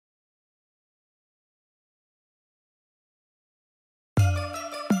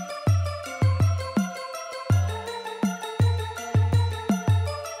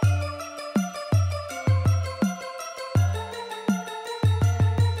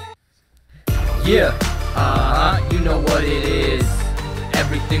Yeah, you know what it is.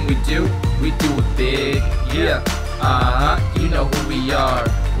 Everything we do it big. Yeah, you know who we are.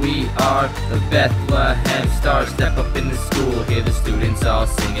 We are the Bethlehem Stars. Step up in the school, hear the students all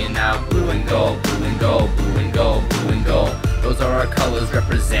singing out. Blue and gold, blue and gold, blue and gold, blue and gold. Those are our colors,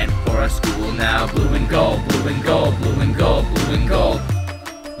 represent for our school now. Blue and gold, blue and gold, blue and gold, blue and gold.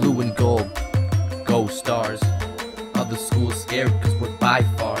 Blue and gold, go Stars. Other schools scared cause we're by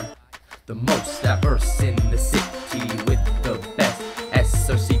far the most diverse in the city, with the best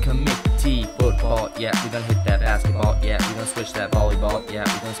SRC committee. Football, yeah, we gonna hit that basketball, yeah, we gonna switch that volleyball, yeah,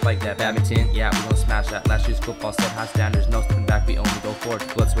 we gonna spike that badminton, yeah, we gonna smash that. Last year's football set high standards, no stepping back, we only go forward.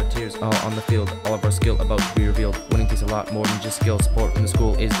 Blood, sweat, tears, all on the field, all of our skill about to be revealed. Winning takes a lot more than just skill, support from the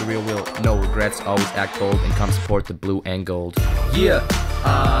school is the real will. No regrets, always act bold, and come support the blue and gold. Yeah,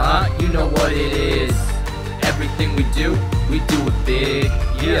 you know what it is. Everything we do it big.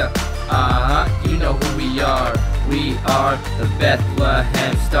 Yeah, you know who we are. We are the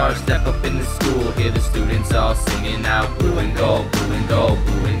Bethlehem Stars. Step up in the school, hear the students all singing out. Blue and gold, blue and gold,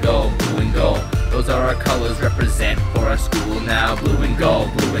 blue and gold, blue and gold. Those are our colors, represent for our school now. Blue and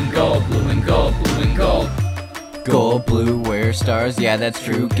gold, blue and gold, blue and gold, blue and gold. Gold, blue, we're stars, yeah that's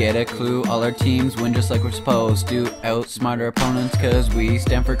true, get a clue. All our teams win just like we're supposed to. Outsmart our opponents cause we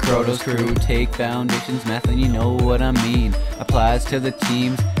stand for Croto's crew. Take foundations, math, and you know what I mean. Applies to the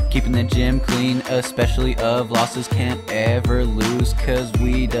teams, keeping the gym clean. Especially of losses, can't ever lose. Cause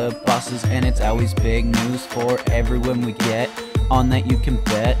we the bosses and it's always big news. For every win we get, on that you can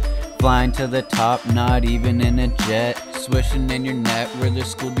bet. Flying to the top, not even in a jet. Swishing in your net, where the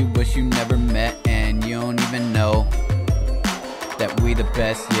school you wish you never met. And you don't even know that we the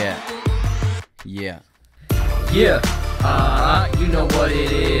best yet. Yeah. Yeah, you know what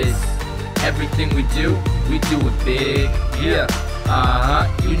it is. Everything we do it big. Yeah,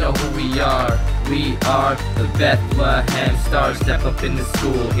 you know who we are. We are the Bethlehem Stars. Step up in the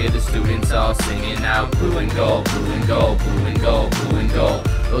school, hear the students all singing out. Blue and gold, blue and gold, blue and gold, blue and gold.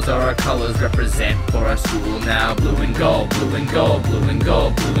 Those are our colors, represent for our school now. Blue and gold, blue and gold, blue and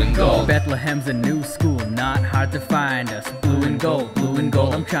gold, blue and gold. Bethlehem's a new school, not hard to find us. Blue and gold,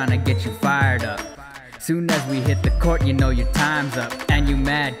 I'm trying to get you fired up. Soon as we hit the court, you know your time's up. And you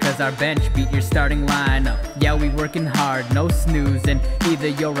mad cause our bench beat your starting lineup. Yeah, we working hard, no snoozing. Either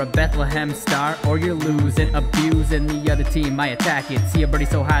you're a Bethlehem Star or you're losing. Abusing the other team, I attack it. See a birdie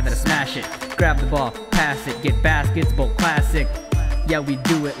so high that I smash it. Grab the ball, pass it, get baskets, both classic. Yeah, we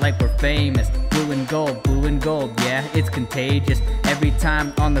do it like we're famous. Blue and gold, yeah, it's contagious. Every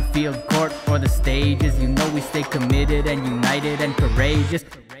time on the field, court, or the stages, you know we stay committed and united and courageous.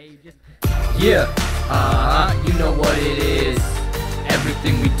 Yeah, you know what it is.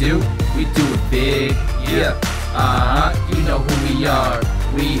 Everything we do it big. Yeah, you know who we are.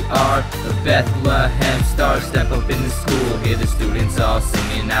 We are the Bethlehem Stars. Step up in the school, hear the students all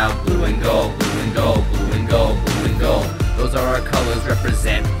singing out. Blue and gold, blue and gold, blue and gold, blue and gold. Those are our colors,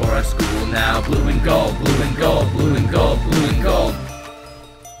 represent for our school now. Blue and gold, blue and gold, blue and gold, blue